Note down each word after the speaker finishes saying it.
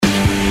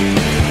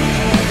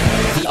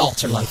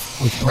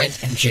AltarLife with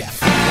Brent and Geoff.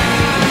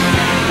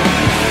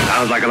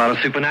 Sounds like a lot of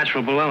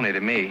supernatural baloney to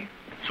me.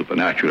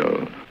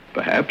 Supernatural,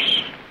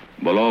 perhaps.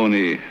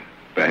 Baloney,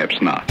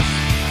 perhaps not.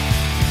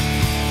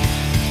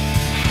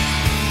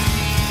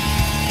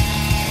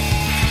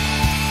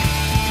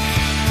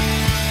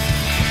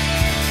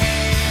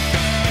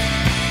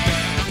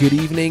 Good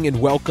evening and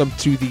welcome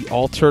to the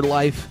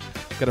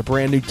AltarLife. Got a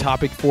brand new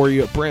topic for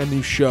you, a brand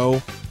new show,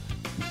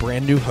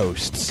 brand new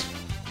hosts.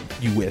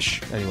 You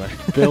wish, anyway.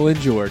 Bill and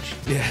George.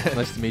 Yeah.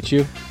 Nice to meet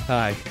you.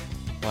 Hi,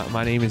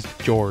 my name is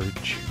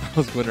George. I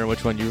was wondering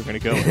which one you were going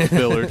to go with,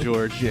 Bill or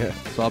George. Yeah.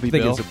 So I'll be I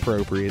think Bill. it's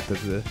appropriate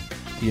that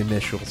the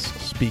initials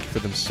speak for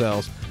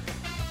themselves.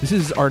 This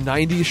is our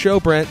 90th show,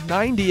 Brent.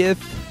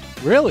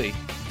 90th. Really?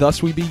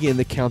 Thus we begin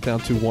the countdown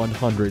to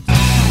 100.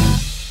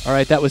 All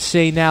right, that was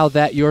Say Now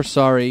That You're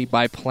Sorry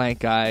by Plank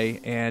Guy.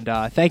 And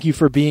thank you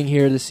for being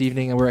here this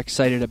evening, and we're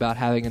excited about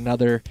having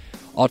another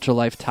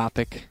AltarLife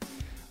topic.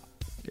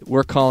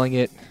 We're calling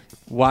it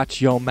Watch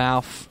Yo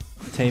Mouff,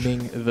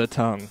 Taming the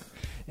Tongue.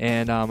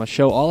 And a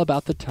show all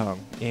about the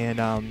tongue. And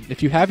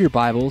if you have your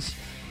Bibles,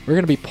 we're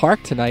going to be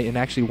parked tonight in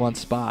actually one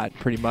spot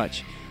pretty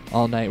much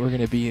all night. We're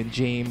going to be in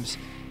James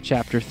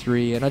chapter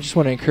 3. And I just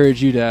want to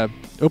encourage you to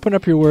open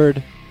up your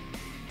Word,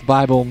 the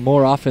Bible,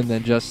 more often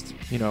than just,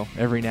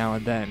 every now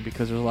and then,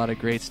 because there's a lot of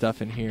great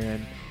stuff in here.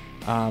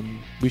 And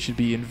we should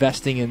be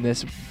investing in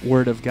this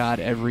Word of God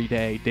every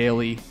day,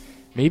 daily,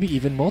 maybe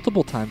even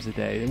multiple times a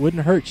day. It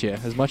wouldn't hurt you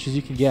as much as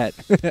you can get.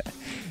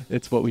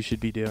 It's what we should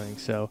be doing.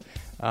 So,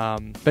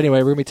 but anyway,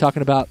 we're going to be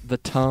talking about the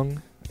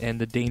tongue and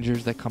the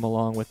dangers that come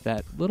along with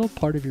that little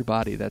part of your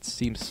body that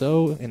seems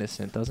so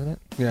innocent, doesn't it?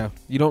 Yeah,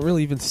 you don't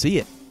really even see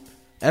it,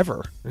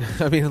 ever.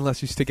 I mean,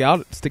 unless you stick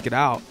it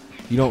out,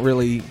 you don't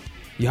really,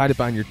 you hide it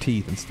behind your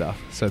teeth and stuff.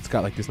 So it's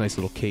got like this nice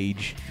little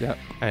cage. Yep.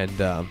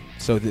 And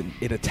so that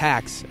it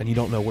attacks, and you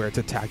don't know where it's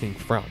attacking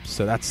from.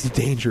 So that's the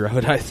danger of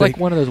it, I think. It's like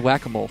one of those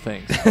whack-a-mole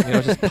things.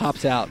 It just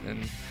pops out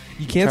and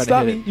you can't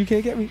stop me. You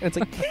can't get me. And it's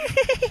like,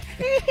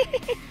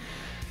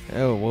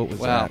 oh, what was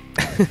that?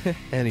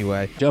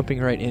 Anyway. Jumping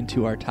right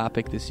into our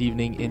topic this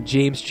evening in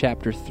James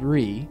chapter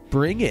 3.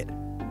 Bring it.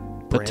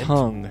 The Brent.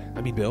 tongue.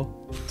 I mean, Bill.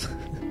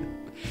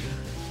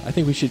 I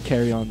think we should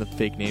carry on the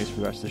fake names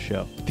for the rest of the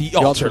show. The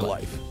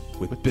AltarLife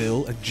with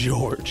Bill and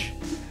George.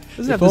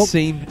 Doesn't have the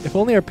same. If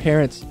only our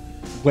parents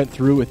went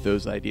through with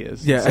those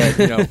ideas. Yeah.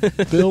 And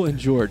said, Bill and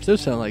George.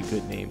 Those sound like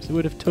good names. It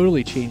would have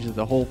totally changed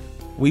the whole.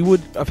 We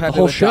would have had the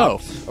whole to show.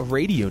 adopt a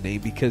radio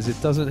name because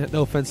it doesn't.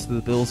 No offense to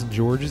the Bills and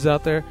Georges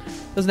out there,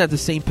 doesn't have the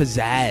same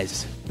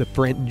pizzazz that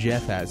Brent and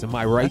Geoff has. Am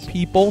I right,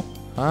 people?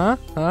 Huh?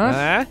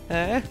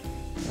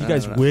 You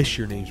guys wish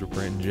your names were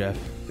Brent and Geoff.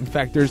 In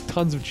fact, there's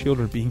tons of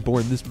children being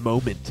born this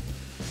moment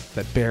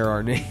that bear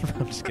our name.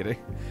 I'm just kidding.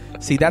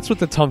 See, that's what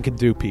the tongue can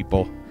do,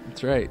 people.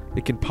 That's right.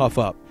 It can puff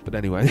up. But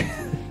anyway.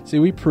 See,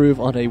 we prove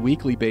on a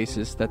weekly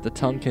basis that the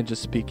tongue can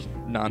just speak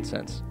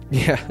nonsense.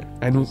 Yeah.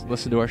 And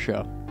listen to our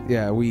show.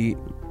 Yeah, we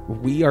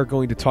are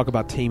going to talk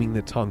about taming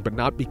the tongue, but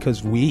not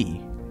because we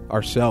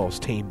ourselves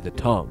tamed the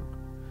tongue.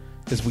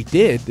 Because we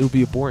did, it would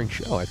be a boring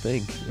show, I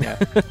think.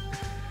 Yeah.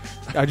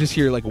 I just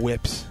hear like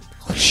whips.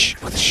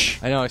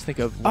 I know, I think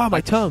of...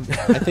 my tongue.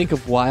 I think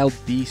of wild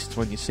beasts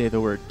when you say the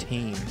word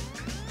tame.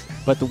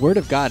 But the Word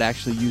of God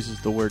actually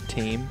uses the word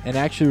tame and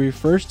actually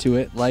refers to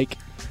it like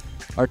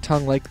our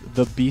tongue, like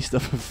the beast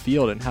of a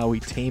field and how we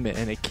tame it,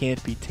 and it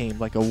can't be tamed,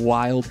 like a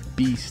wild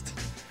beast.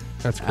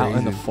 That's crazy.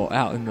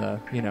 Out in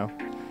the,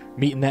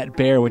 meeting that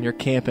bear when you're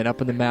camping up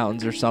in the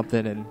mountains or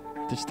something, and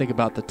just think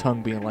about the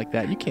tongue being like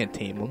that. You can't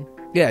tame them.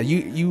 Yeah,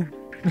 you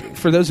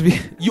for those of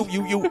you,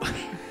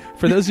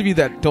 for those of you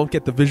that don't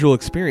get the visual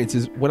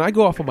experiences, when I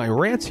go off on my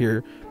rants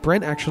here,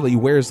 Brent actually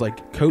wears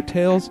like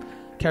coattails,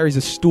 carries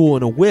a stool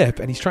and a whip,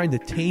 and he's trying to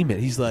tame it.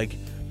 He's like,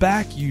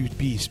 back, you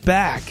beast,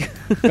 back.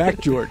 Back,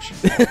 George.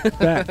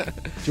 Back.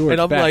 George, and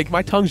I'm back. like,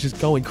 my tongue's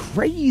just going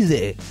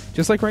crazy.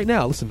 Just like right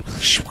now. Listen.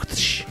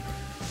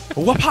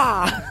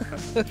 Whoop-ha!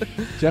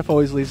 Geoff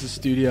always leaves the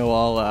studio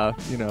all,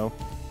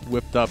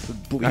 whipped up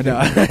and bleeding. I know.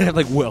 I have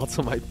like welts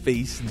on my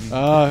face.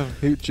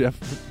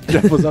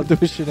 Geoff was up to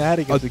his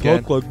shenanigans again.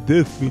 I talk like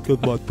this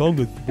because my tongue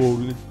is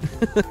swollen.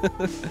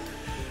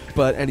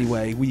 But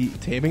anyway,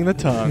 taming the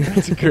tongue.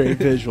 That's a great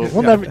visual.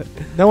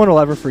 No one will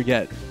ever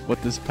forget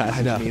what this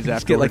passage means.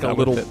 Just after get like a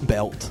little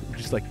belt,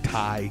 just like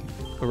tie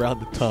around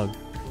the tongue.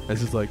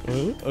 It's just like,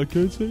 I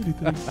can't say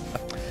anything.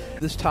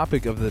 This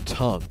topic of the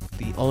tongue,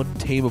 the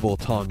untamable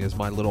tongue, as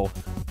my little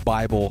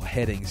Bible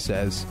heading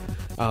says.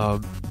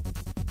 The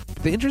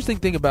interesting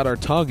thing about our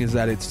tongue is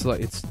that it's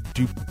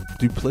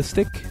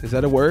duplistic. Is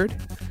that a word?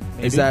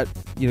 Maybe. Is that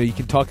you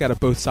can talk out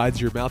of both sides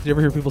of your mouth? You ever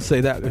hear people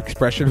say that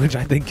expression, which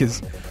I think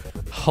is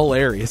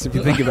hilarious if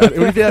you think about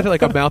it. If you had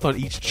like a mouth on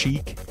each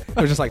cheek, it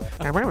was just like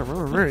you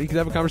could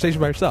have a conversation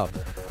by yourself.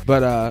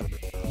 But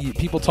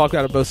people talk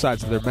out of both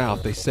sides of their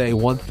mouth. They say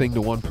one thing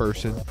to one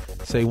person,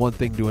 say one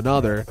thing to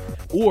another,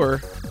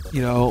 or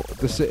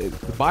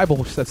the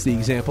Bible sets the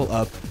example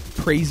of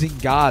praising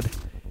God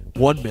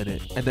 1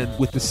 minute and then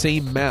with the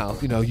same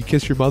mouth, you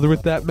kiss your mother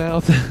with that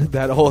mouth,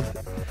 that old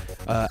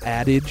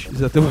adage, is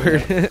that the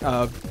word?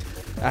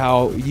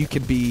 How you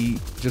can be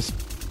just,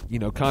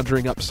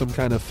 conjuring up some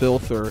kind of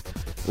filth or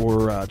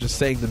just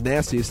saying the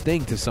nastiest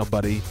thing to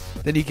somebody.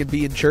 Then you can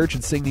be in church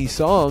and sing these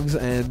songs,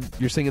 and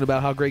you're singing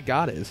about how great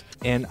God is.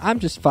 And I'm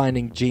just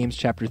finding James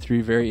chapter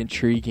 3 very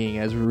intriguing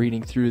as we're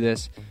reading through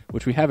this,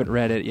 which we haven't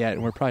read it yet,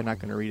 and we're probably not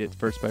going to read it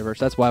verse by verse.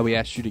 That's why we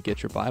asked you to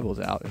get your Bibles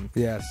out and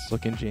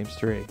look in James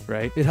 3,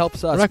 right? It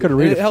helps us. We're not going to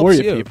read it for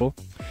you, people.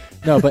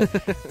 No, but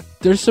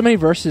there's so many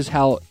verses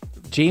how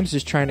James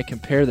is trying to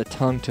compare the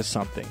tongue to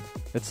something.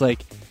 It's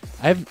like,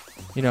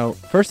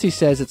 first he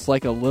says it's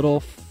like a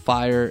little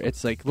fire.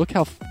 It's like, look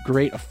how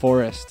great a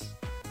forest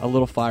a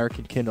little fire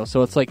can kindle.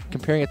 So it's like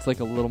comparing it to like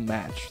a little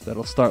match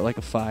that'll start like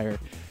a fire,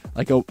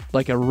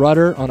 like a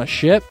rudder on a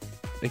ship.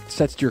 It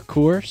sets your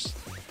course.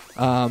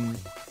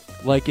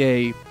 Like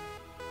the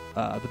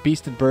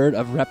beast and bird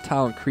of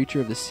reptile and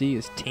creature of the sea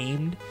is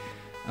tamed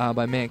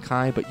by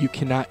mankind, but you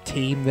cannot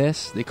tame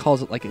this. They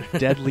calls it like a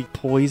deadly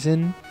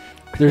poison.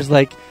 There's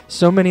like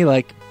so many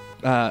like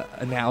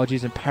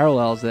analogies and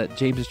parallels that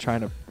James is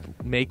trying to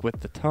make with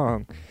the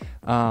tongue.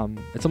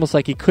 It's almost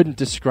like he couldn't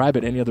describe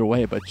it any other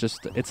way, but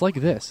just it's like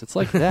this, it's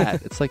like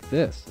that, it's like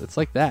this, it's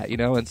like that,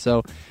 and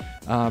so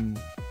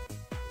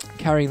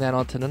carrying that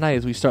on to tonight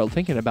as we start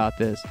thinking about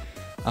this,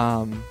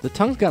 the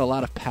tongue's got a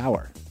lot of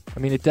power. I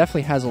mean, it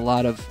definitely has a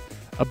lot of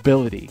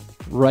ability,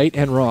 right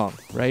and wrong,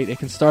 right? It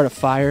can start a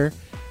fire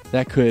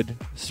that could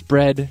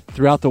spread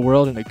throughout the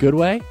world in a good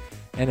way,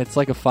 and it's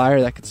like a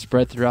fire that could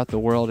spread throughout the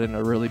world in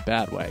a really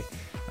bad way.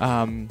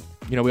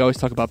 We always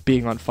talk about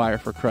being on fire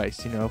for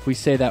Christ. If we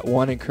say that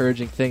one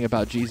encouraging thing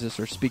about Jesus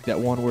or speak that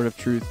one word of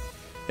truth,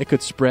 it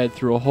could spread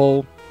through a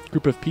whole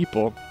group of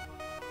people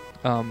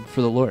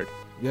for the Lord.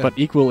 Yeah. But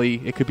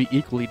equally, it could be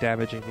equally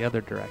damaging the other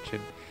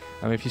direction.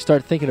 If you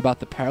start thinking about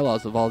the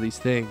parallels of all these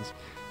things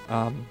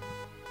and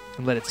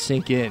let it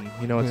sink in,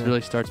 it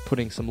really starts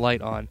putting some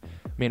light on,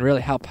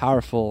 really how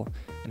powerful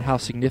and how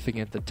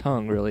significant the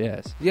tongue really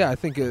is. Yeah, I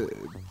think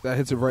that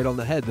hits it right on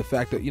the head. The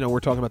fact that, we're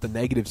talking about the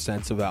negative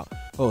sense about,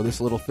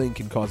 this little thing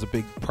can cause a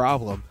big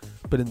problem.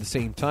 But in the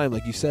same time,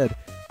 like you said,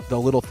 the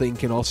little thing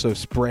can also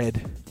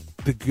spread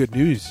the good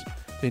news.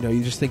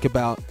 You just think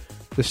about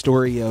the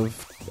story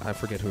of, I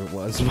forget who it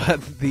was, but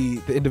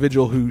the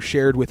individual who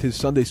shared with his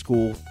Sunday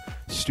school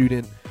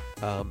student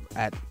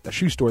at a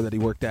shoe store that he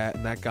worked at,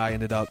 and that guy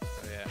ended up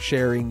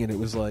sharing, and it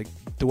was like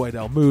Dwight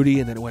L. Moody,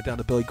 and then it went down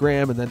to Billy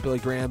Graham, and then Billy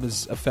Graham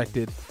has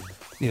affected,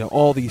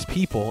 all these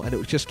people, and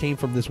it just came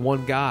from this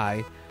one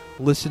guy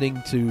listening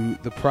to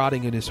the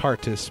prodding in his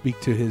heart to speak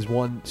to his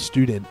one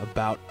student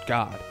about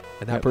God,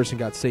 and that person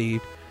got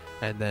saved,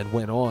 and then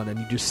went on, and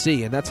you just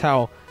see, and that's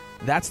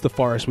the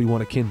forest we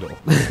want to kindle.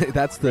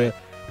 That's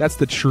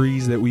the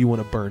trees that we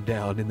want to burn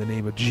down in the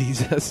name of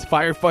Jesus.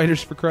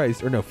 Firefighters for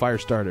Christ. Or no, fire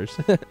starters.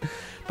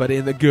 But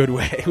in the good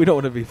way. We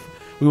want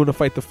to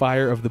fight the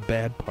fire of the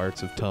bad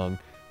parts of tongue.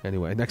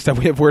 Anyway, next up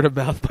we have Word of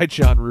Mouth by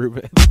John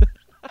Rubin.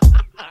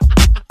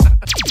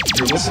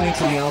 You're listening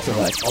to the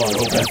AltarLife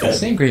on OFF.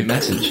 Same great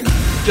message.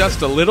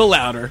 Just a little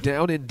louder.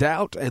 Down in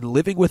Doubt and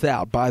Living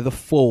Without by The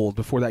Fold.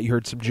 Before that you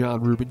heard some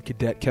John Rubin,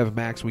 Cadet, Kevin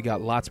Max. We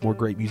got lots more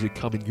great music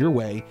coming your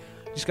way.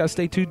 Just got to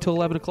stay tuned till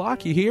 11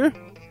 o'clock. You hear?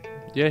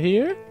 You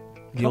hear?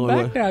 Come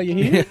back now, you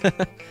hear?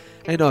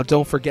 And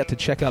don't forget to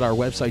check out our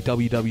website,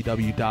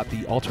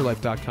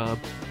 www.thealtarlife.com,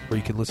 where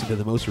you can listen to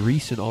the most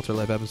recent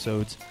AltarLife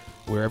episodes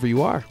wherever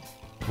you are.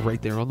 Right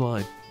there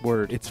online.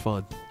 Word. It's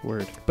fun.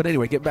 Word. But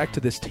anyway, get back to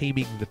this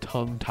taming the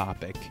tongue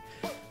topic.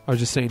 I was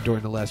just saying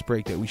during the last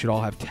break that we should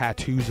all have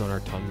tattoos on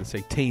our tongue that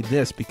say, tame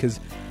this, because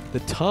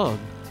the tongue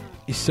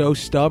is so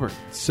stubborn,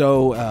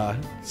 so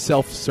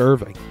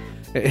self-serving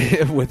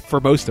for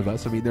most of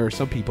us. There are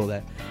some people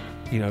that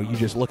you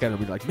just look at them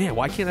and be like, man,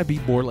 why can't I be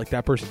more like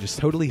that person? Just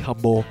totally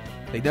humble.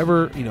 They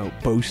never,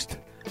 boast.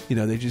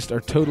 They just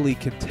are totally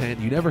content.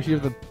 You never hear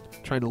them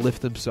trying to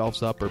lift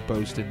themselves up or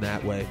boast in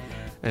that way.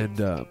 And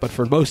but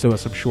for most of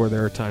us, I'm sure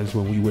there are times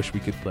when we wish we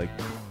could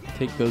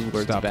take those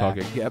words stop back.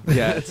 Talking. Yep.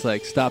 Yeah, it's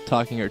like stop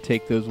talking or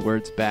take those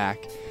words back.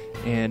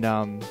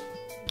 And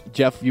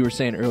Jeff, you were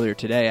saying earlier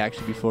today,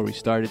 actually before we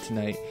started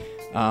tonight,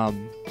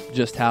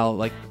 just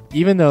how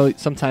even though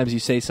sometimes you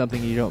say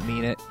something and you don't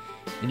mean it,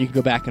 and you can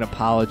go back and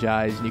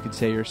apologize, and you can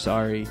say you're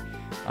sorry.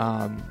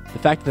 The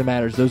fact of the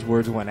matter is those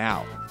words went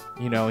out,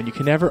 and you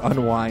can never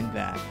unwind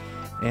that.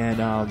 And,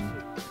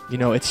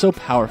 it's so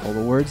powerful.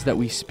 The words that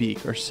we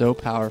speak are so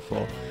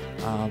powerful.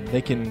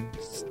 They can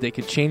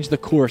change the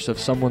course of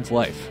someone's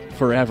life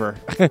forever.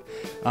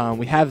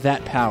 We have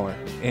that power.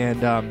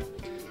 And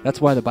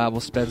that's why the Bible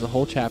spends a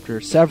whole chapter,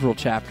 several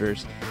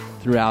chapters,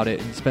 throughout it,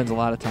 and spends a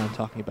lot of time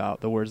talking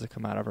about the words that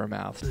come out of our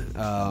mouths.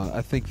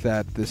 I think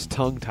that this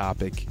tongue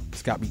topic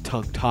has got me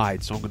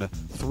tongue-tied, so I'm going to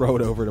throw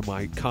it over to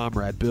my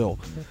comrade Bill.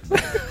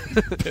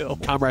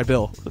 Comrade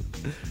Bill.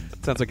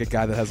 Sounds like a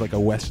guy that has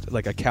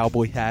a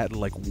cowboy hat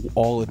and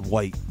all in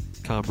white.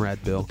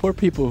 Comrade Bill. Poor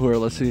people who are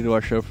listening to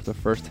our show for the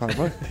first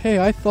time. Hey,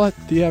 I thought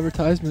the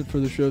advertisement for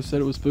the show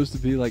said it was supposed to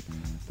be like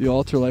the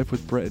AltarLife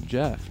with Brent and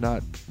Geoff,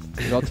 not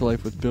the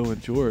AltarLife with Bill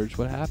and George.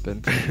 What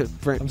happened?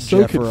 Brent I'm and so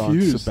Geoff are on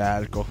confused.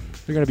 sabbatical.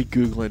 They're going to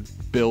be Googling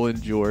Bill and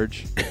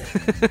George.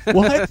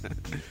 What?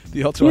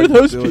 The Who are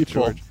those Bill and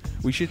people? George.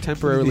 We should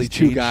temporarily These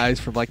two change, guys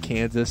from like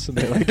Kansas, and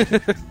they like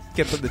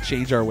get them to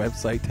change our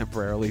website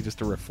temporarily just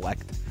to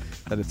reflect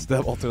that it's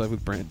the AltarLife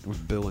with Brent,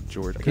 with Bill and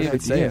George. I can't even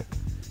say it.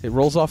 It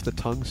rolls off the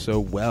tongue so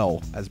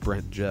well as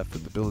Brent and Geoff,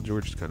 but the Bill and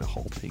George is kind of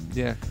halting.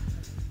 Yeah.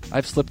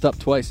 I've slipped up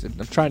twice, and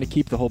I'm trying to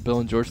keep the whole Bill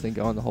and George thing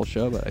going the whole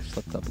show, but I've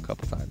slipped up a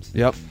couple times.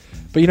 Yep.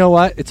 But you know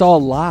what? It's all a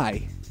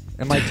lie.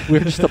 And we're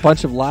just a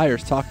bunch of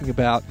liars talking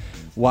about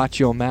watch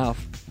your mouth,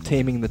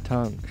 taming the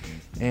tongue.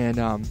 And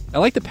I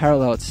like the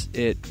parallel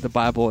the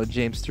Bible in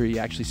James 3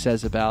 actually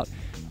says about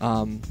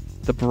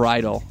the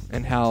bridle,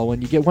 and how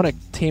when you want to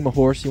tame a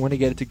horse, you want to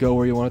get it to go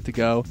where you want it to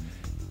go.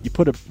 You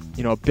put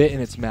a bit in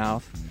its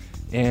mouth,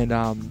 and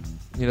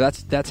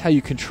that's how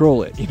you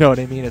control it. You know what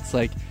I mean? It's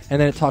like,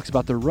 and then it talks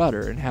about the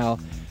rudder and how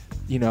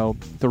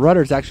the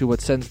rudder is actually what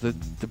sends the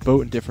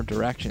boat in different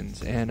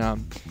directions.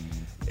 And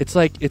it's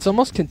like, it's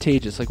almost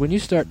contagious. Like when you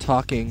start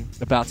talking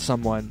about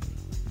someone,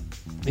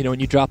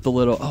 when you drop the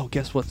little, oh,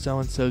 guess what so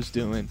and so's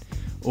doing,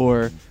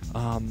 or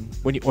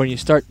when you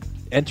start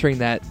entering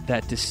that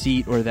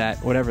deceit or that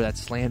whatever, that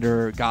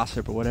slander or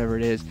gossip or whatever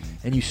it is,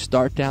 and you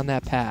start down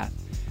that path,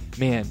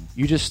 man,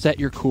 you just set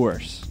your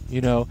course,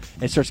 and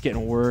it starts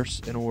getting worse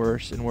and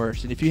worse and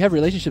worse. And if you have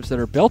relationships that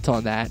are built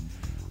on that,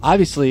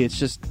 obviously it's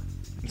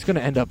going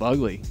to end up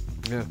ugly.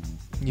 Yeah.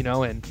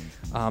 And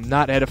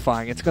not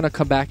edifying. It's going to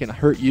come back and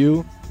hurt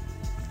you.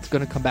 It's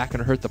going to come back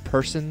and hurt the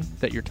person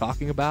that you're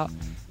talking about.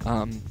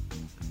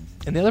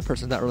 And the other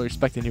person's not really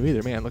respecting you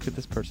either. Man, look at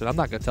this person. I'm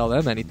not going to tell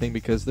them anything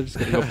because they're just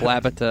going to go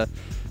blab it to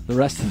the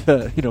rest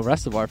of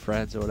rest of our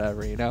friends or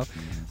whatever,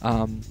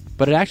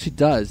 But it actually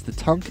does. The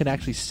tongue can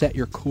actually set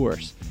your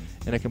course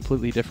in a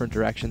completely different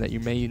direction that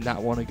you may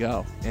not want to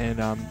go. And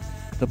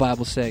the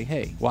Bible's saying,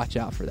 hey, watch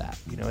out for that.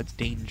 It's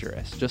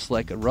dangerous. Just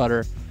like a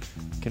rudder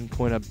can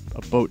point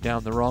a boat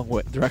down the wrong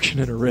direction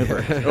in a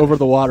river over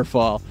the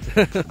waterfall.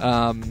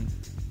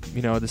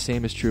 The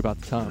same is true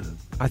about the tongue.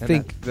 I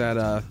think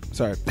that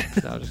sorry.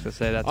 No, I was just going to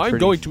say that's I'm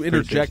going to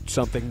interject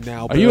something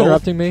now, Bill. Are you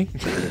interrupting me?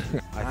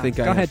 I think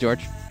Go ahead,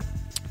 George.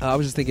 I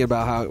was just thinking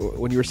about how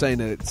when you were saying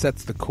that it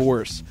sets the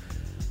course,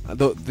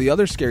 the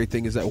other scary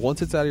thing is that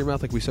once it's out of your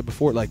mouth, like we said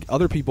before, like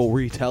other people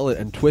retell it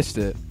and twist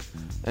it,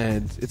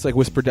 and it's like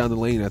whispered down the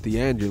lane at the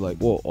end. You're like,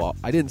 well,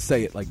 I didn't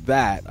say it like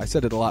that. I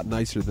said it a lot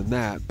nicer than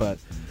that, but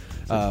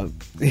and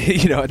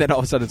then all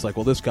of a sudden it's like,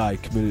 well, this guy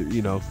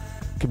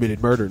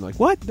committed murder, and like,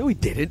 what? No, he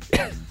didn't.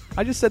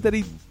 I just said that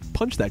he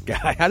punched that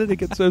guy. How did it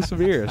get so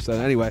severe? So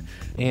anyway,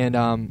 and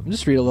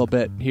just read a little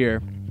bit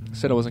here. I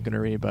said I wasn't going to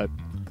read, but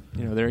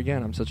there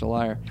again, I'm such a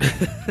liar.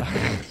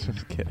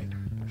 Just kidding.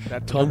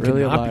 That tongue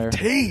really cannot be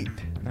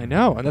tamed. I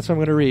know, and that's what I'm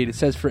going to read. It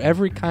says, for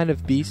every kind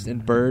of beast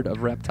and bird,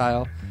 of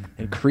reptile,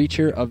 and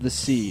creature of the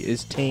sea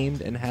is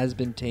tamed and has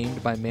been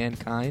tamed by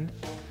mankind,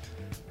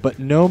 but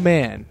no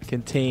man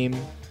can tame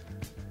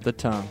the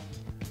tongue.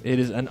 It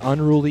is an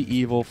unruly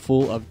evil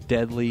full of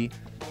deadly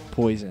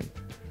poison.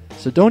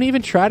 So don't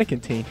even try to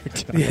contain your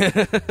tongue.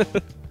 Yeah.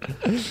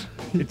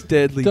 It's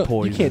deadly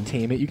poison. You can't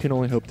tame it. You can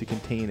only hope to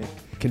contain it.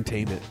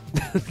 Contain it.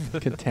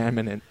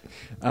 Contaminant.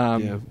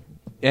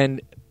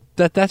 And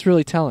that's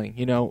really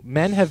telling.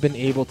 Men have been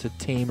able to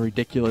tame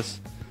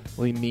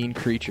ridiculously mean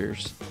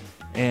creatures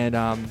and,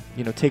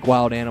 take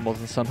wild animals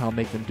and somehow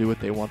make them do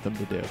what they want them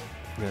to do.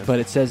 Yeah. But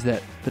it says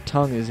that the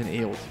tongue isn't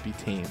able to be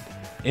tamed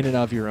in and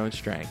of your own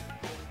strength.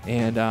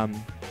 And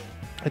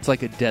it's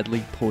like a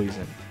deadly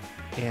poison.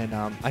 And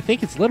I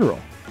think it's literal,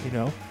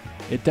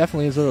 It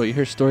definitely is literal. You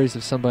hear stories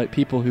of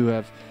people who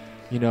have,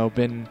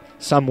 been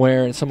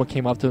somewhere and someone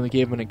came up to them and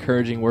gave them an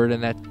encouraging word,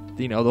 and that,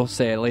 they'll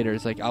say it later.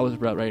 It's like, I was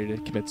about ready to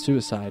commit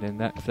suicide, and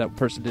that if that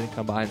person didn't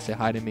come by and say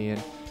hi to me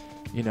and,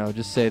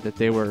 just say that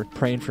they were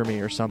praying for me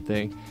or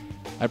something,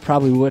 I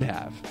probably would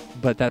have.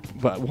 But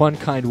one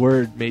kind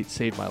word may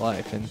save my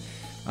life. And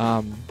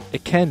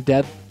it can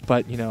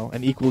but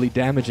an equally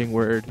damaging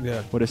word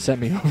would have sent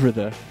me over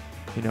the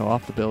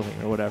off the building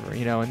or whatever,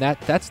 and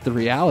that's the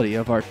reality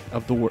of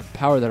the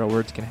power that our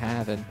words can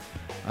have. And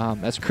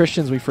as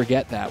Christians, we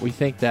forget that. We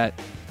think that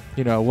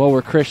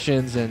we're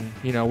Christians and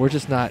we're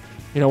just not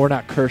we're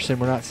not cursing,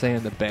 we're not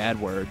saying the bad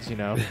words.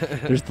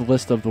 There's the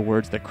list of the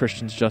words that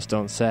Christians just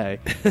don't say.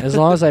 As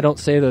long as I don't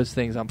say those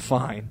things, I'm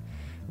fine.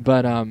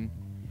 But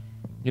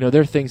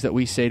there are things that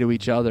we say to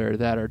each other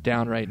that are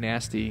downright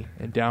nasty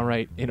and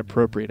downright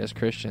inappropriate as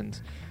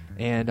Christians.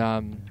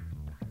 And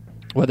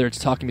whether it's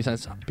talking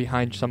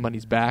behind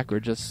somebody's back or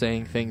just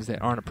saying things that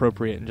aren't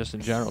appropriate and just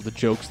in general, the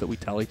jokes that we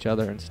tell each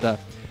other and stuff,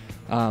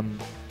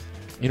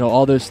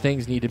 all those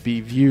things need to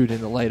be viewed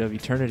in the light of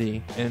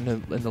eternity and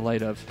in the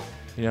light of,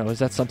 is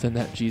that something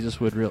that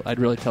Jesus I'd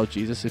really tell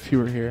Jesus if he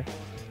were here,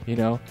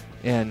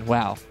 And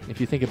wow,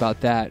 if you think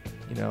about that,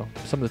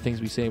 some of the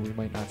things we say we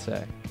might not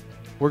say.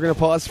 We're going to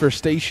pause for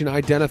station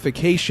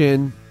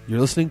identification. You're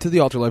listening to the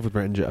AltarLife with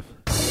Brent and Geoff.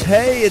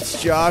 Hey,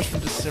 it's Josh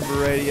from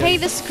December Radio. Hey,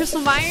 this is Crystal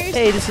Myers.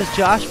 Hey, this is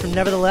Josh from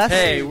Nevertheless.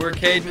 Hey, we're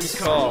Cademan's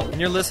Call, and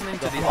you're listening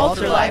to the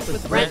AltarLife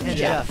with Brent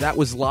Geoff. That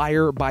was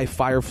Liar by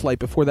Fireflight.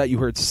 Before that, you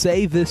heard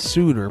Say This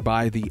Sooner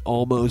by the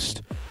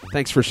Almost.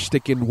 Thanks for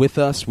sticking with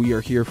us. We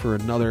are here for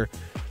another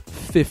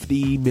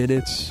 50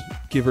 minutes,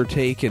 give or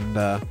take, and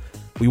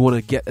we want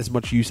to get as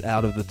much use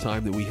out of the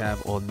time that we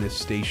have on this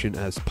station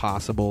as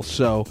possible.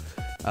 So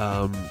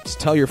just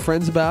tell your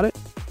friends about it,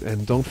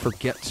 and don't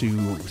forget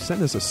to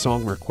send us a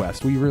song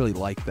request. We really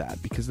like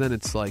that, because then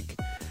it's like,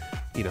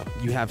 you know,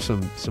 you have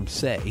some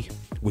say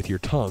with your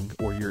tongue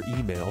or your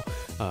email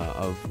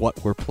of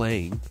what we're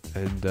playing,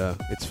 and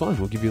it's fun.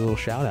 We'll give you a little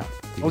shout out.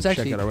 You can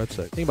check out our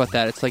website. Think about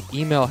that. It's like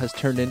email has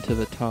turned into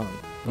the tongue.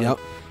 Yep.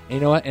 And you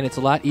know what? And it's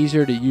a lot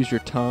easier to use your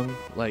tongue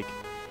like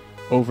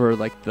over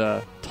like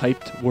the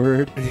typed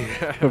word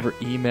over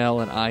email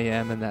and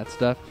IM and that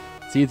stuff.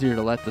 It's easier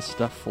to let the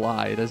stuff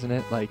fly, doesn't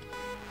it? Like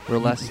we're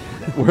less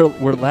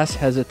we're less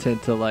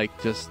hesitant to like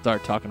just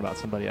start talking about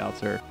somebody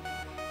else or,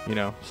 you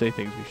know, say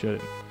things we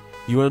shouldn't.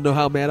 You want to know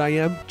how mad I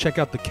am? Check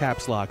out the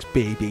caps locks,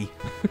 baby.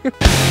 All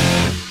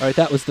right,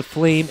 that was The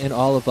Flame in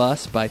All of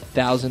Us by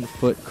 1,000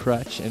 Foot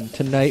Crutch. And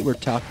tonight we're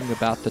talking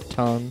about the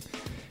tongue.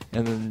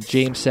 And then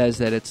James says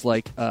that it's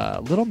like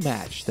a little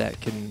match that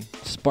can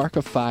spark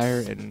a fire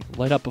and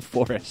light up a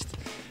forest.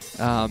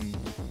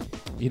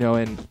 You know,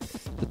 and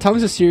the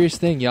tongue's a serious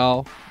thing,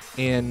 y'all.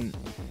 And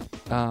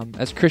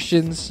as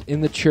Christians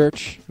in the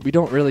church, we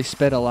don't really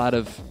spend a lot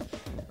of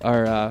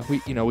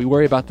we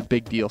worry about the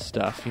big deal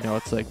stuff. You know,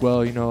 it's like,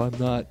 well, you know, I'm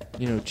not,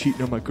 you know,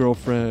 cheating on my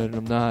girlfriend.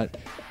 I'm not,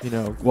 you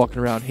know, walking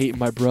around hating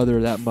my brother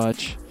that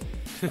much.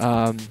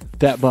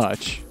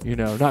 You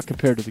know, not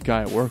compared to the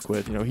guy I work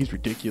with. You know, he's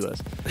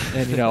ridiculous.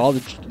 And, you know, all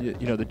the,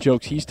 you know, the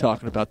jokes he's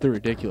talking about, they're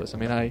ridiculous. I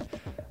mean,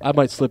 I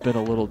might slip in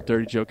a little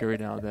dirty joke every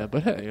now and then,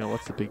 but hey, you know,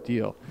 what's the big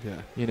deal?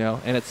 Yeah. You know,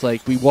 and it's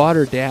like we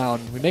water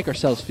down, we make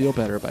ourselves feel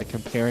better by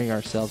comparing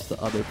ourselves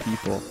to other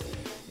people.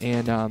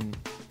 And,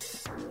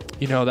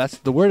 you know, that's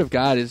the Word of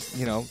God is,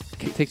 you know,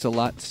 takes a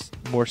lot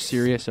more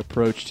serious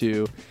approach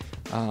to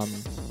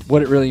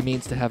what it really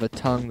means to have a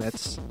tongue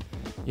that's,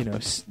 you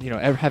know,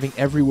 having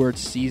every word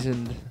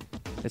seasoned.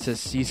 It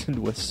says seasoned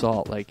with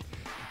salt, like,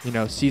 you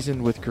know,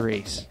 seasoned with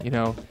grace. You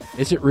know,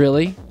 is it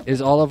really?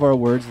 Is all of our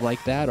words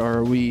like that, or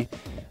are we,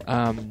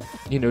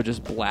 you know,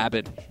 just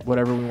blabbing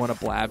whatever we want to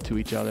blab to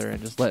each other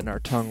and just letting our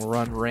tongue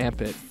run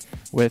rampant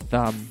with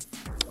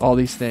all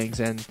these things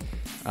and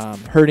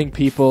hurting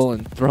people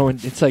and throwing?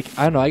 It's like,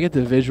 I don't know, I get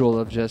the visual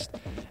of just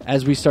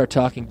as we start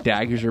talking,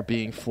 daggers are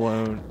being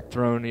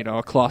thrown, you know,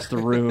 across the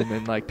room,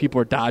 and like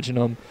people are dodging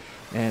them.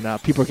 And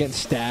people are getting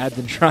stabbed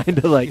and trying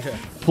to like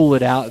pull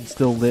it out and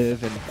still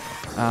live,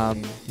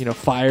 and you know,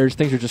 fires.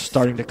 Things are just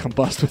starting to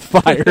combust with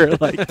fire,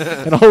 like,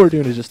 and all we're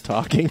doing is just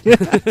talking.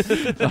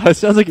 It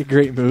sounds like a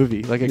great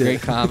movie, like a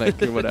great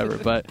comic or whatever.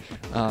 But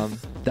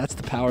that's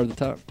the power of the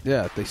tongue.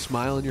 Yeah, they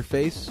smile in your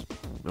face,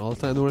 and all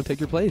the time they want to take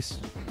your place.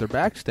 They're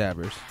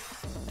backstabbers.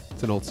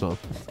 It's an old song,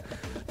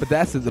 but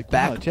that's the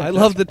back. I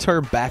love the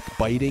term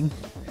backbiting.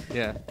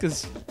 Yeah,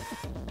 because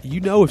you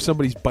know if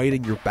somebody's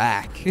biting your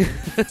back.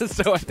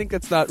 So I think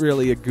that's not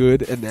really a good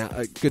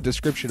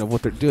description of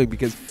what they're doing,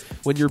 because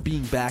when you're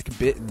being back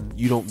bitten,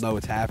 you don't know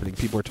what's happening.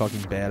 People are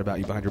talking bad about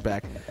you behind your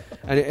back,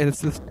 and it's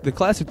the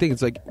classic thing.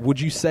 It's like, would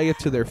you say it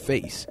to their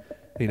face?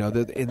 You know,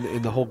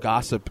 in the whole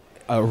gossip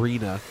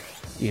arena,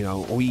 you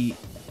know,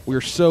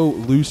 we're so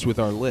loose with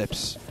our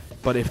lips,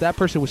 but if that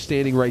person was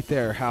standing right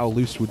there, how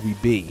loose would we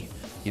be?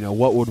 You know,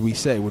 what would we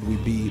say? Would we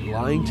be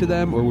lying to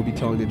them, or would we be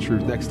telling the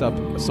truth? Next up,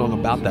 a song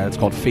about that. It's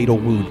called Fatal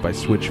Wound by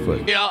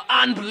Switchfoot. You're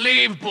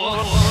unbelievable.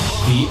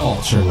 The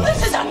AltarLife.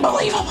 This is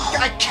unbelievable.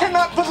 I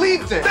cannot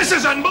believe this. This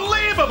is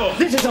unbelievable.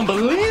 This is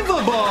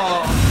unbelievable.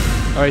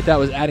 All right, that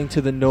was Adding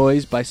to the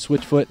Noise by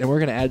Switchfoot, and we're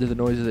going to add to the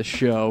noise of the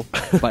show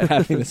by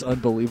having this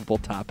unbelievable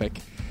topic.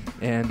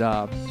 And,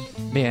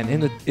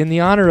 man, in the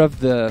honor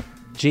of the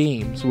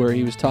James, where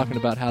he was talking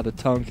about how the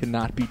tongue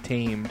cannot be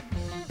tamed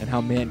and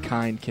how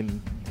mankind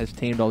has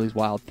tamed all these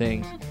wild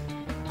things,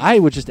 I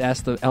would just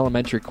ask the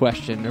elementary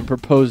question and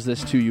propose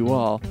this to you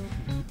all.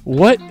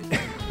 Why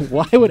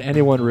would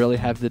anyone really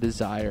have the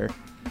desire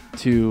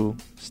to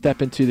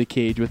step into the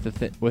cage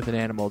with an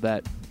animal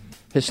that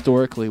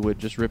historically would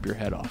just rip your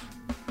head off?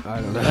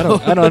 I don't know.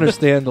 I don't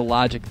understand the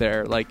logic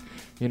there. Like,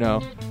 you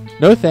know,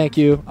 no thank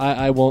you.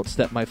 I won't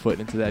step my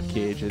foot into that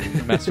cage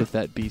and mess with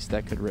that beast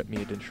that could rip me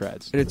into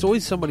shreds. And it's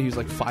always somebody who's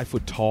like 5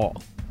 foot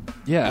tall.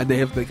 Yeah. And they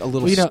have like a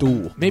little you know,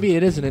 stool. Maybe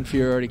it is an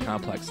inferiority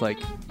complex. Like,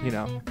 you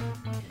know,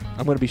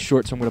 I'm going to be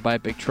short, so I'm going to buy a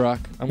big truck.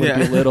 I'm going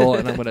to be little,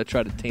 and I'm going to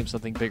try to tame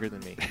something bigger than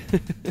me.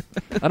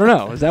 I don't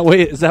know. Is that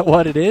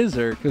what it is?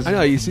 Or cause I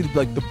know. You see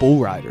like the bull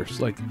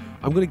riders. Like,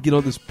 I'm going to get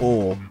on this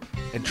bull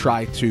and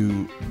try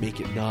to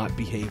make it not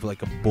behave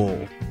like a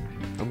bull.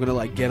 I'm going to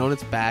like get on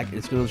its back, and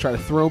it's going to try to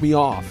throw me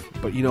off.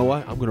 But you know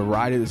what? I'm going to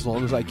ride it as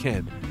long as I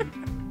can.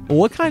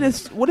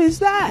 What is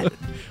that?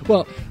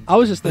 Well, I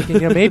was just thinking,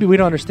 you know, maybe we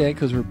don't understand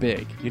because we're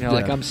big. You know,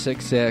 like I'm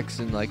 6'6"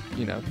 and like,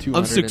 you know, 200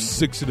 I'm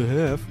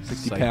 6'6.5",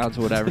 60 pounds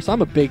or whatever. So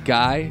I'm a big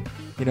guy,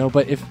 You know,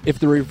 but if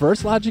the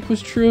reverse logic was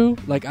true,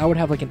 like I would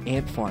have like an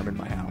ant farm in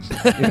my house.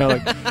 You know,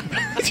 like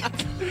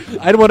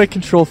I'd want to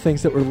control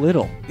things that were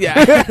little.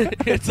 Yeah,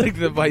 it's like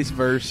the vice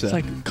versa. It's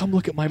like, come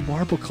look at my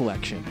marble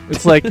collection.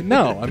 It's like,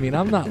 no, I mean,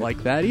 I'm not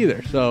like that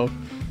either. So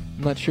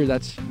I'm not sure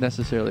that's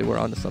necessarily we're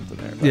onto something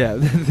there. But. Yeah,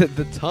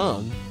 the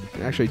tongue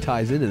actually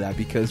ties into that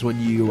because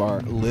when you are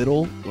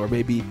little or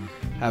maybe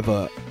have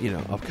a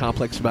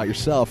complex about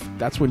yourself,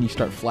 that's when you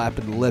start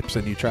flapping the lips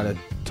and you try to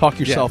talk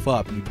yourself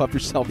up and you puff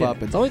yourself up.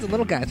 And it's always the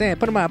little guys. Hey,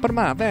 put him up.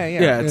 Hey,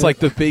 yeah, it's like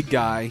the big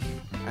guy,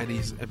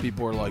 and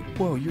people are like,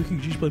 "Whoa, you're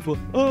just playful."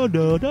 Oh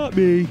no, not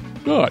me.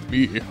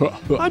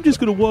 I'm just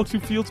gonna walk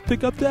through fields and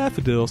pick up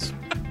daffodils.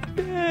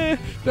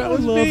 That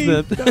was me.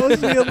 That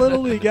was me in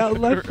Little League out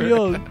in left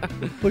field,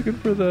 looking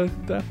for the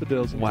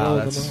daffodils. Wow,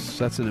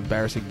 that's an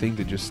embarrassing thing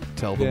to just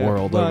tell the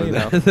world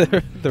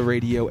over the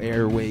radio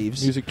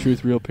airwaves. Music,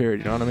 truth, real. Period.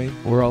 You know what I mean?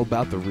 We're all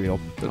about the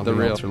real, the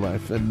real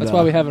AltarLife, and that's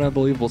why we have an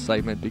unbelievable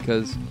segment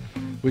because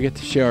we get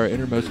to share our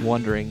innermost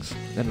wonderings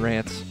and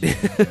rants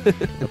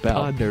about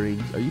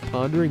pondering. Are you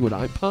pondering what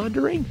I'm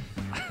pondering?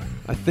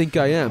 I think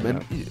I am,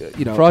 and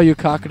for all you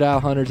crocodile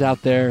hunters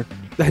out there,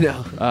 I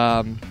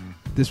know.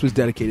 This was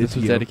dedicated to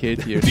you.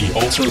 The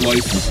AltarLife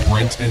with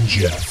Brent and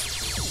Geoff.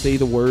 Say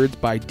the Words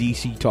by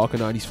DC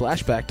Talking 90s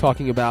Flashback,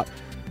 talking about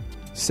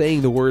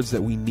saying the words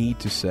that we need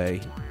to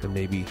say and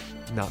maybe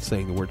not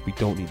saying the words we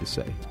don't need to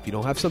say. If you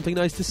don't have something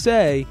nice to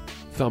say,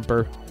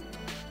 Thumper,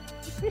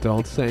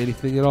 don't say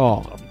anything at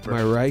all. Thumper. Am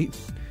I right?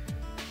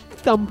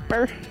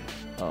 Thumper.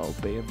 Oh,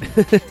 Bambi.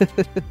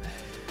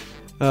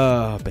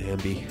 Oh,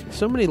 Bambi.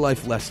 So many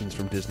life lessons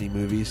from Disney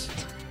movies.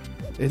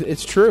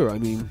 It's true. I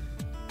mean,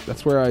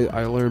 that's where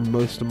I learned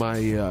most of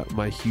my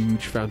my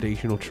huge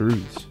foundational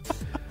truths.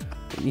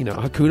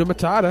 Hakuna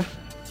Matata.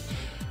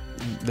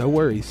 No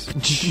worries.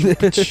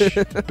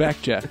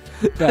 Back, Jeff.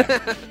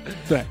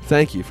 Back.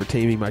 Thank you for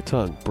taming my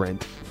tongue,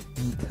 Brent.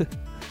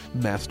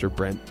 Master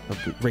Brent,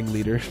 of the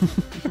ringleader.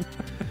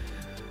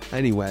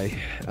 Anyway,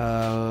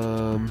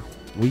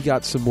 we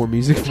got some more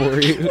music for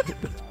you.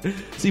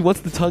 See, once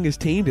the tongue is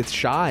tamed, it's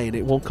shy and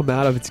it won't come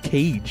out of its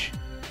cage.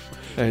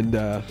 And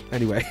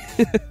anyway,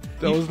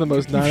 that was the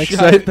most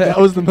non-exciting. That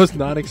was the most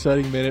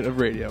non-exciting minute of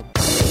radio.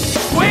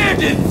 Where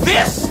did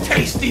this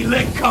tasty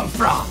lick come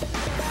from?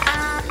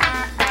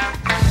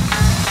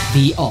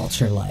 The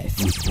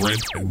AltarLife with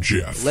Brent and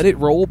Geoff. Let It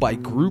Roll by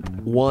Group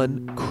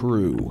 1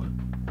 Crew.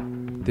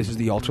 This is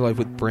the AltarLife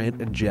with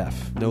Brent and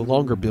Geoff. No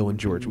longer Bill and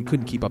George. We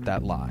couldn't keep up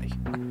that lie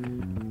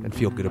and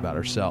feel good about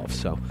ourselves.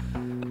 So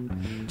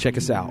check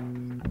us out.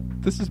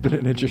 This has been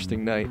an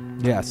interesting night.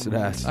 Yes, it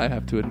has. I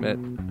have to admit.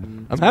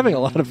 I'm having a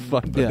lot of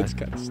fun, but it's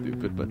kind of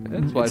stupid. But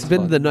that's why it's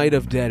been fun. The night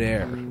of dead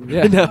air.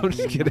 Yeah. No, I'm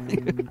just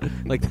kidding.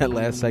 Like that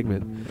last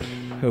segment.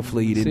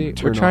 Hopefully you didn't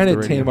turn we're trying off to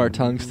the radio. tame our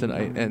tongues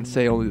tonight and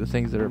say only the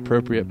things that are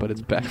appropriate, but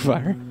it's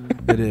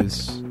backfiring. It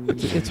is.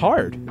 It's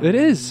hard. It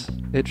is.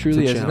 It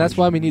truly is. challenge. And that's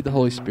why we need the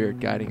Holy Spirit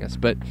guiding us.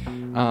 But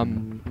I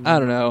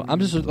don't know.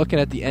 I'm just looking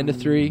at the end of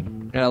 3,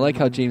 and I like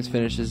how James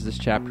finishes this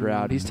chapter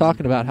out. He's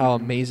talking about how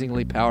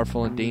amazingly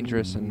powerful and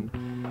dangerous and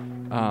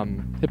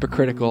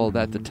hypocritical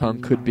that the tongue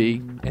could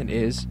be and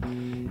is.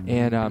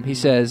 And he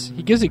says,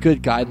 he gives a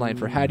good guideline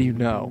for how do you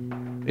know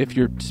if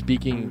you're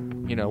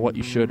speaking, what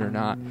you should or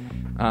not.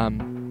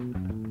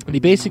 And he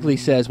basically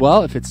says,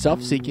 well, if it's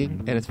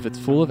self-seeking and if it's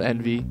full of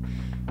envy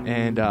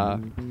and,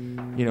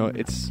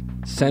 it's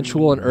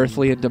sensual and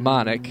earthly and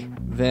demonic,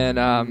 then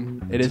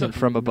it isn't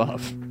from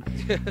above.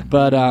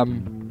 But,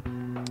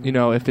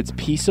 if it's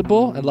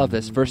peaceable, I love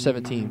this, verse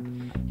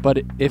 17,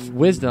 but if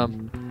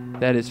wisdom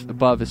that is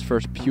above is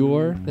first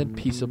pure, then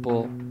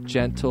peaceable,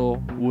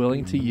 gentle,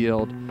 willing to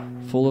yield,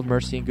 full of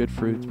mercy and good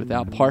fruits,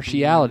 without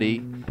partiality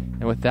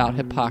and without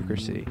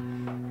hypocrisy,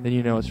 then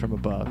it's from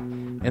above.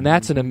 And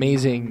that's an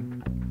amazing,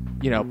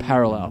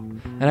 parallel.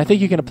 And I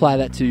think you can apply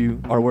that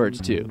to our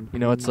words too.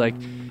 It's like,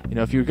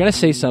 if you're going to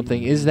say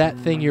something, is that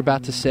thing you're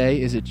about to say,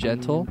 is it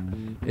gentle?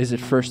 Is it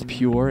first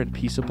pure and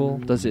peaceable?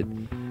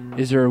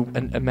 Is there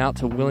an amount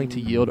to willing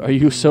to yield? Are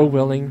you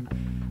willing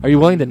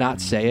to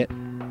not say it?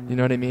 You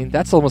know what I mean?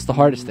 That's almost the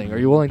hardest thing. Are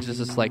you willing to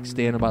just like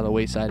stand by the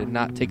wayside and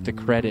not take the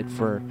credit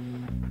for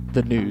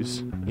the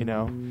news?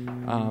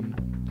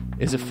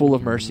 Is it full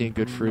of mercy and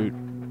good fruit?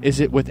 Is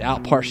it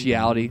without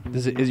partiality? Are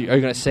you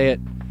going to say it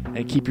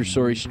and keep your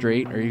story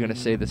straight? Or are you going to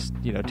say this,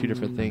 two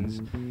different things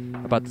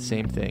about the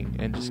same thing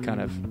and just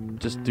kind of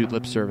just do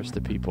lip service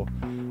to people?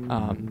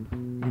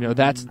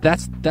 That's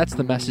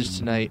the message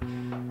tonight,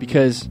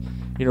 because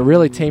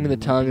really taming the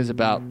tongue is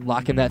about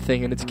locking that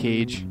thing in its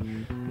cage,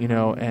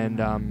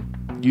 and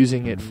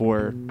using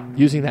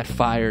that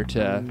fire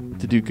to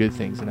do good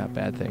things and not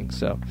bad things.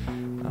 So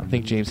I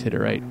think James hit it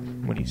right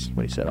when he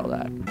said all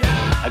that.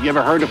 Have you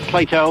ever heard of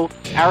Plato,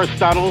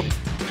 Aristotle,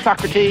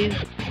 Socrates?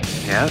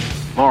 Yes?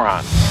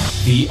 Moron.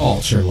 The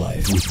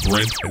AltarLife with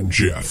Brent and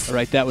Geoff. All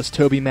right, that was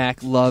Toby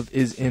Mac. Love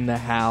is in the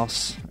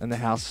house. And the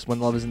house, when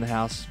love is in the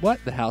house,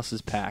 what? The house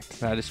is packed.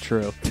 That is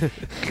true.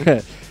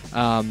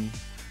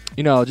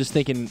 Just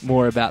thinking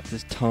more about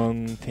this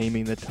tongue,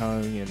 taming the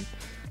tongue, and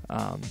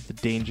the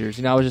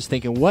dangers. I was just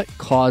thinking, what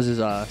causes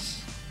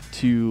us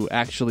to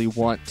actually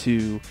want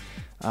to,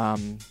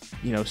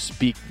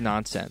 speak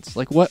nonsense?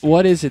 Like,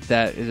 what is it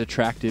that is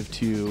attractive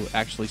to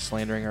actually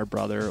slandering our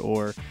brother,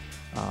 or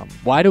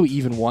why do we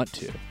even want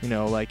to?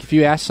 Like, if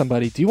you ask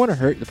somebody, do you want to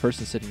hurt the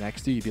person sitting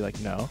next to you? You'd be like,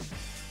 no.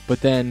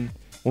 But then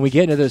when we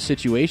get into those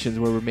situations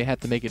where we may have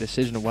to make a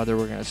decision of whether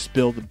we're going to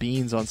spill the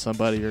beans on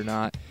somebody or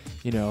not,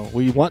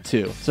 we want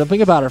to.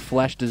 Something about our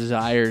flesh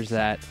desires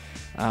that,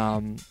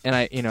 and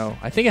I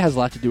think it has a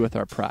lot to do with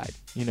our pride.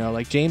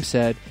 Like James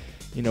said,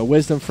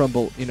 wisdom from,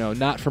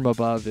 not from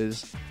above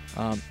is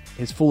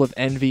full of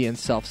envy and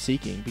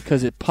self-seeking,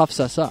 because it puffs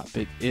us up.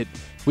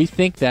 We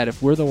think that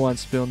if we're the ones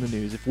spilling the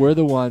news, if we're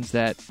the ones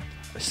that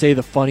say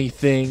the funny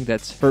thing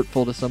that's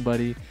hurtful to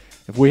somebody,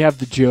 if we have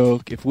the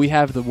joke, if we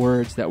have the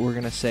words that we're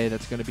going to say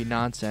that's going to be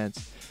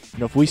nonsense,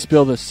 if we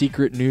spill the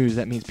secret news,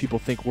 that means people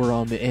think we're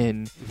on the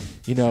in.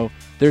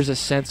 There's a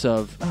sense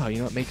of,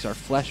 it makes our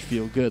flesh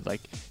feel good.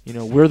 Like,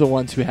 we're the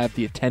ones who have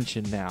the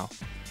attention now.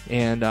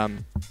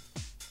 And,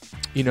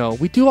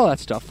 we do all that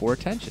stuff for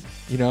attention.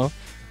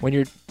 When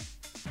you're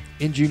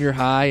in junior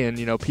high and,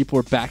 people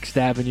are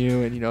backstabbing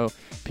you and,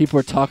 people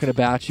are talking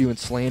about you and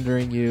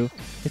slandering you,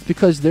 it's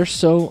because they're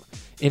so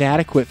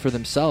inadequate for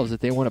themselves that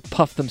they want to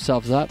puff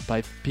themselves up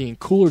by being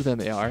cooler than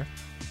they are,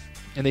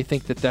 and they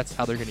think that that's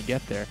how they're going to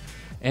get there.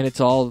 And it's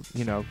all,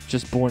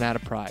 just born out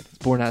of pride. It's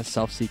born out of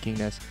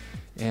self-seekingness,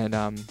 and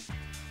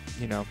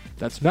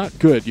that's not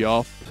good,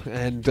 y'all.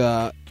 And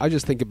I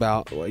just think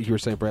about what you were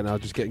saying, Brent. I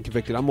was just getting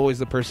convicted. I'm always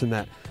the person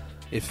that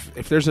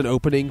if there's an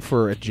opening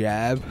for a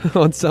jab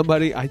on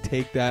somebody, I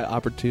take that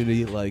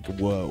opportunity like,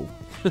 whoa.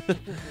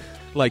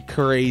 Like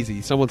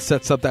crazy. Someone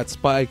sets up that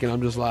spike and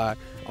I'm just like,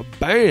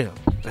 bam,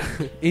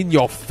 in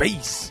your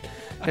face.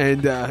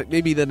 And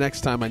maybe the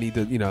next time I need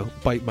to,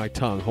 bite my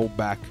tongue, hold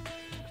back.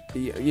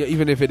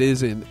 Even if it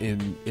is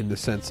in the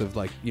sense of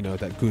like,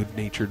 that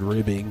good-natured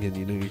ribbing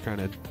and, you're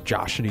kind of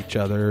joshing each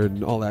other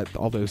and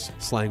all those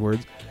slang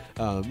words.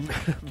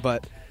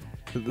 But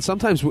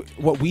sometimes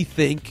what we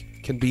think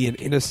can be an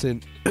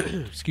innocent,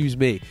 excuse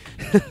me,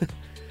 it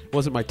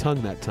wasn't my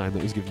tongue that time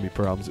that was giving me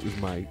problems. It was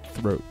my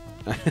throat,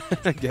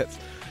 I guess.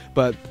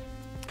 But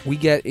we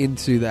get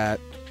into that.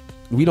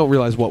 We don't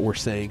realize what we're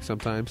saying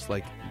sometimes,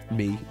 like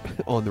me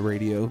on the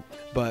radio.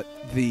 But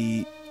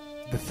the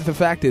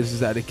fact is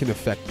that it can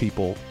affect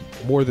people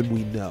more than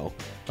we know.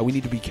 We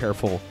need to be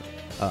careful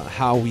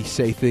how we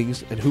say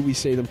things and who we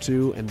say them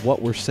to and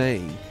what we're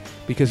saying,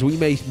 because we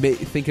may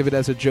think of it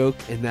as a joke,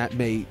 and that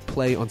may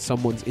play on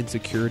someone's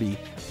insecurity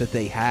that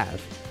they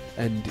have.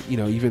 And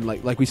even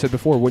like we said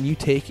before, when you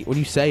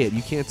say it,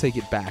 you can't take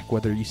it back.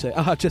 Whether you say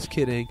just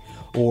kidding,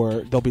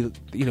 or they'll be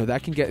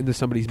that can get into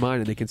somebody's mind,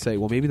 and they can say,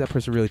 well, maybe that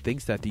person really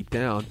thinks that deep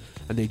down,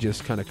 and they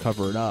just kind of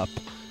cover it up.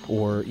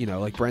 Or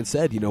like Brent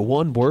said,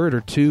 one word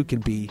or two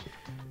can be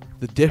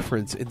the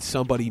difference in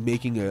somebody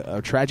making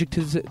a tragic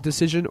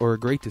decision or a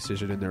great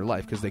decision in their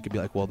life, because they could be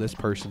like, well, this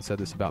person said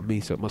this about me,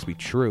 so it must be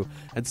true.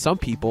 And some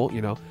people,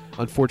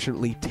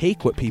 unfortunately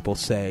take what people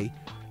say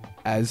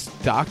as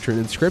doctrine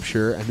and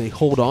scripture, and they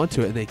hold on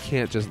to it, and they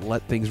can't just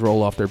let things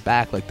roll off their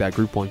back like that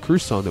Group 1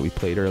 Cruise song that we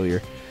played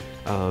earlier.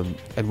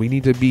 And we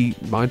need to be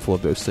mindful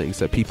of those things,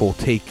 that people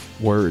take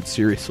words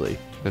seriously,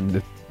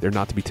 and they're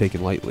not to be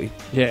taken lightly.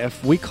 Yeah,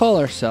 if we call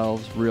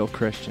ourselves real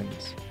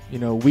Christians,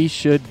 we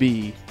should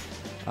be,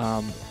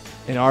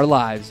 in our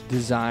lives,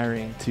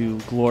 desiring to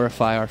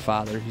glorify our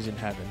Father who's in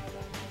heaven.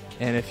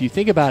 And if you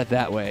think about it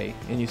that way,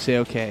 and you say,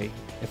 okay,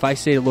 if I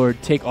say, Lord,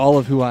 take all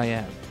of who I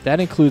am, that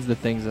includes the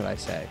things that I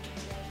say.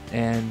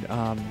 And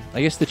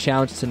I guess the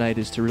challenge tonight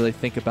is to really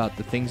think about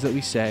the things that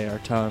we say, our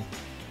tongue,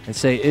 and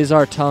say, is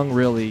our tongue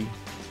really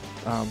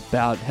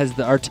bowed? Has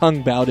our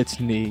tongue bowed its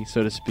knee,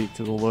 so to speak,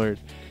 to the Lord,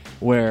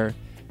 where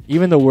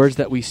even the words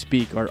that we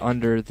speak are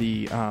under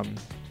the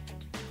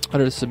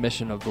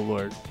submission of the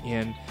Lord?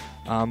 And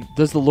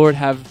is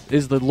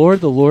the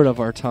Lord the Lord of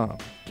our tongue?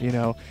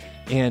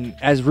 And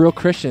as real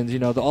Christians, the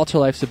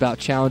AltarLife's about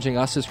challenging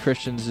us as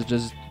Christians to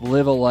just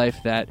live a life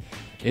that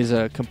is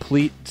a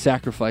complete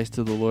sacrifice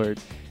to the Lord.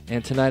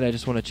 And tonight I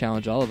just want to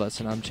challenge all of us,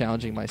 and I'm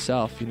challenging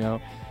myself,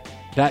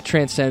 that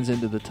transcends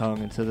into the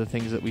tongue, into the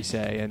things that we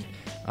say.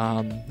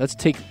 And let's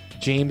take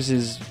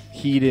James's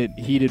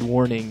heated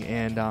warning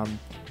and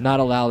not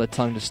allow the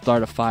tongue to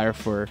start a fire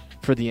for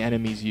the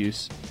enemy's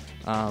use,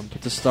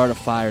 but to start a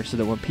fire so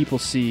that when people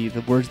see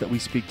the words that we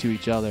speak to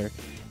each other,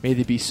 may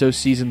they be so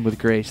seasoned with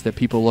grace that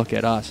people look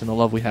at us and the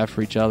love we have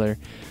for each other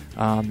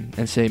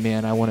and say,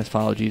 man, I want to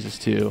follow Jesus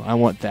too. I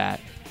want that,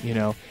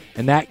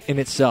 And that in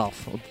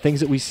itself,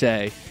 things that we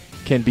say,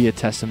 can be a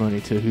testimony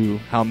to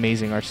how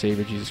amazing our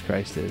Savior Jesus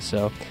Christ is.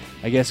 So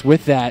I guess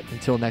with that,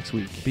 until next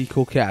week, be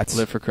cool cats.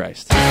 Live for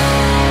Christ.